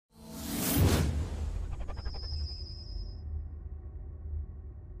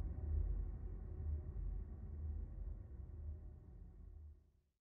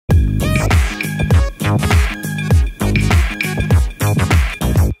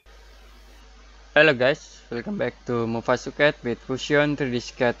Hello guys, welcome back to Mufasuket with Fusion 3D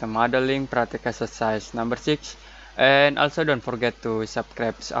Sketch Modeling Practice Exercise number 6. And also don't forget to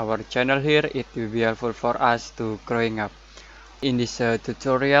subscribe to our channel here, it will be helpful for us to growing up. In this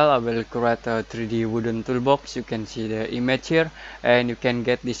tutorial, I will create a 3D wooden toolbox. You can see the image here, and you can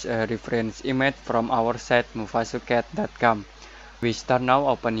get this reference image from our site mufasuket.com. We start now,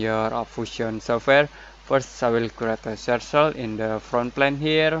 open your Fusion software. First, I will create a circle in the front plane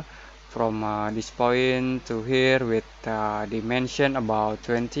here from this point to here with dimension about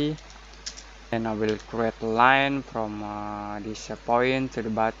 20. And I will create a line from this point to the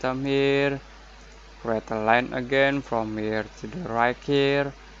bottom here. Create a line again from here to the right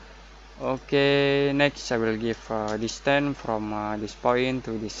here. Okay, next I will give distance from this point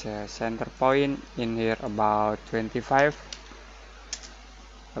to this center point in here about 25.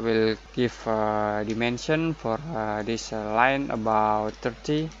 I will give dimension for this line about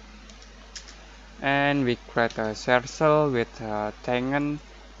 30, and we create a circle with tangent.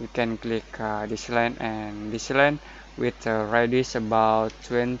 You can click this line and this line with a radius about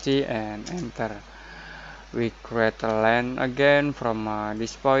 20 and enter. We create a line again from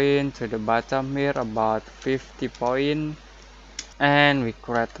this point to the bottom here about 50 point, and we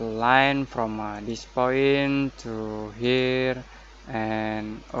create a line from this point to here,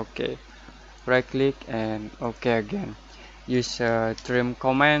 and okay, right click and okay again. Use trim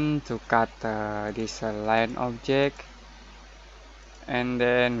command to cut this line object, and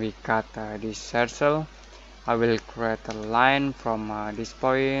then we cut this circle. I will create a line from this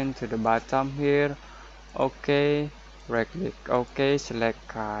point to the bottom here. Okay, right click okay,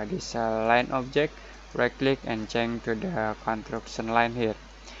 select this line object, right click and change to the construction line here.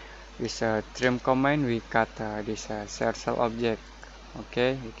 With trim command we cut this circle object.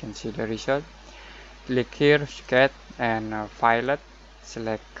 Okay, you can see the result. Click here, sketch and file it.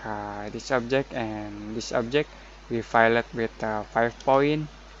 Select this object and this object. We file it with 5 point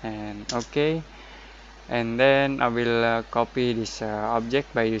and okay. And then I will copy this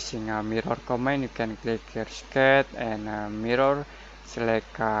object by using a mirror command. You can click here, sketch and mirror.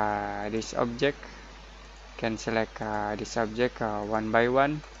 Select this object. You can select this object one by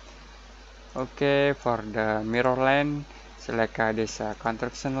one. Okay, for the mirror line, select this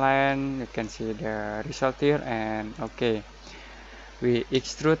construction line. You can see the result here, and okay, we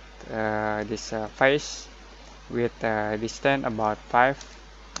extrude this face with distance about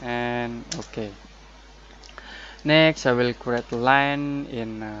 5, and okay. Next, I will create a line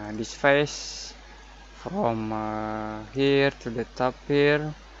in this face from here to the top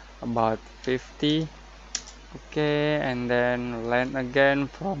here about 50. Okay, and then line again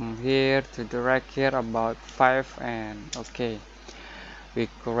from here to the right here about 5, and okay, we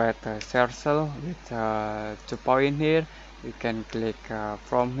create a circle with 2 point here. You can click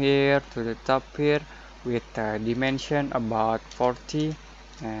from here to the top here with dimension about 40,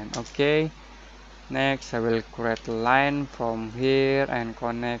 and okay. Next I will create a line from here and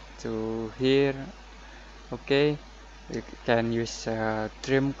connect to here. Okay, you can use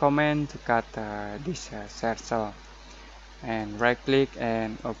trim command to cut this circle, and right click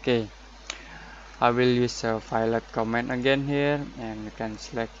and okay. I will use a fillet command again here, and you can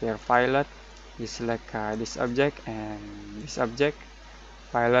select here fillet. You select this object and this object,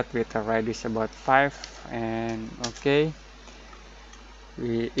 fillet with a radius about 5, and okay.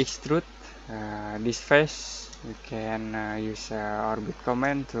 We extrude this face. You can use orbit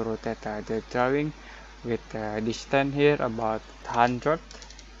command to rotate the drawing with distance here about 100,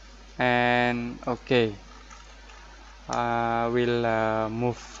 and okay. We'll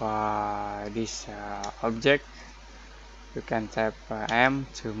move this object. You can tap M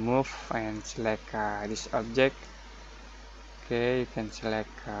to move and select this object. Okay, you can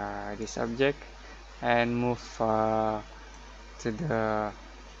select this object and move to the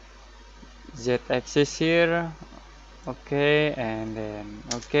Z axis here. Okay, and then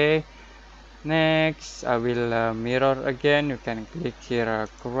okay. Next, I will mirror again. You can click here,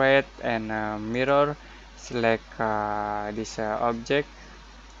 create and mirror. Select this object,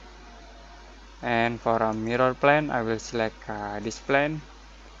 and for a mirror plane I will select this plane,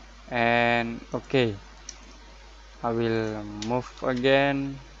 and okay. I will move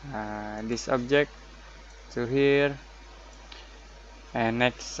again this object to here, and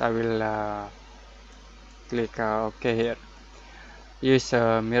next I will click OK here. Use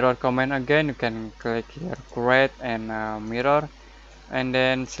mirror command again. You can click here, create and mirror, and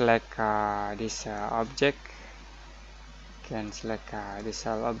then select this object. You can select this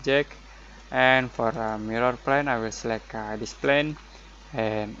object, and for mirror plane I will select this plane,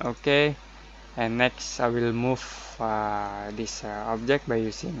 and okay. And next I will move this object by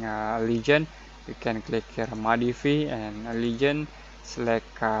using a legend. you can click here modify and legend,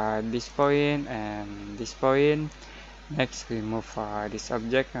 select this point and this point. Next we move this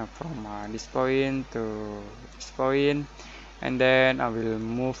object from this point to this point, and then I will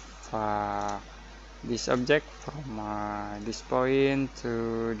move this object from this point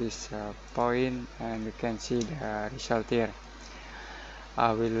to this point, and you can see the result here.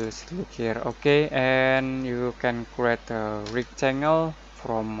 I will click here OK, and you can create a rectangle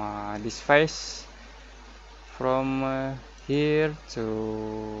from this face, from here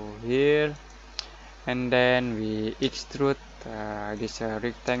to here, and then we extrude this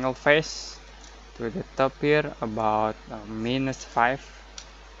rectangle face to the top here about -5,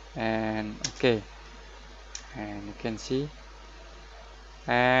 and OK, and you can see.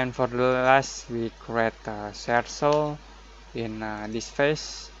 And for the last, we create a circle in this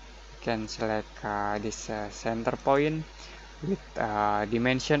face. You can select this center point with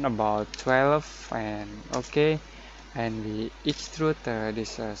dimension about 12, and OK, and we extrude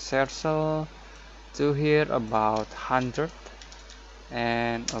this circle to here about 100,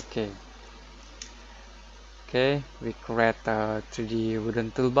 and OK. Okay, we create a 3D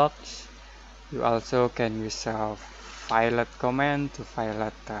wooden toolbox. You also can use a fillet command to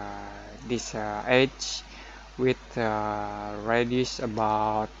fillet this edge with radius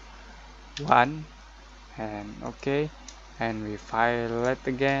about 1, and OK, and we fillet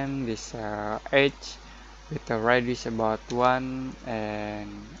again this edge with a radius about 1,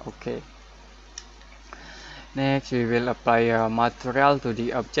 and OK. Next we will apply a material to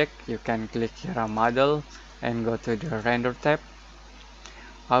the object. You can click here model and go to the render tab.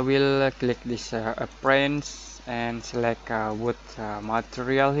 I will click this appearance and select wood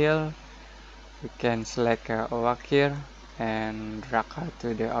material here. You can select oak here and drag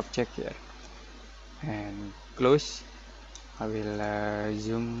to the object here and close. I will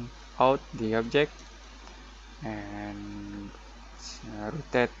zoom out the object and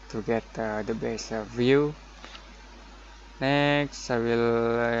rotate to get the best view. Next I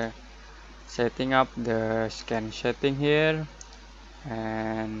will setting up the scan setting here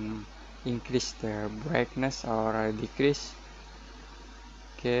and increase the brightness or decrease.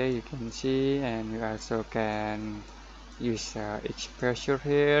 Okay, you can see, and you also can use exposure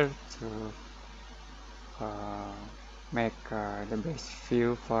here to make the best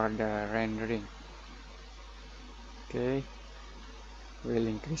view for the rendering. Okay, we'll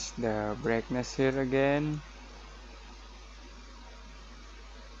increase the brightness here again.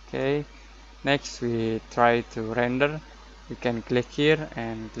 Okay, next we try to render. You can click here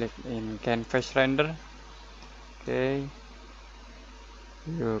and click in canvas render. Okay,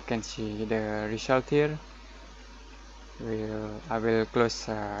 you can see the result here. I will close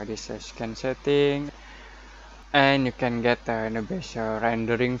this scan setting, and you can get the best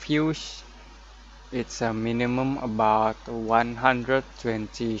rendering views. It's a minimum about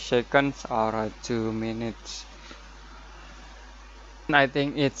 120 seconds or 2 minutes. I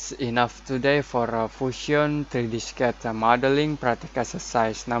think it's enough today for Fusion 3D Sketch modeling practice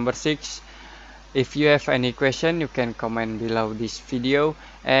exercise number 6. If you have any question, you can comment below this video,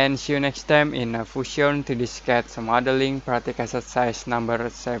 and see you next time in Fusion 3D Sketch modeling practice exercise number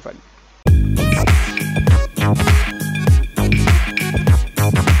 7.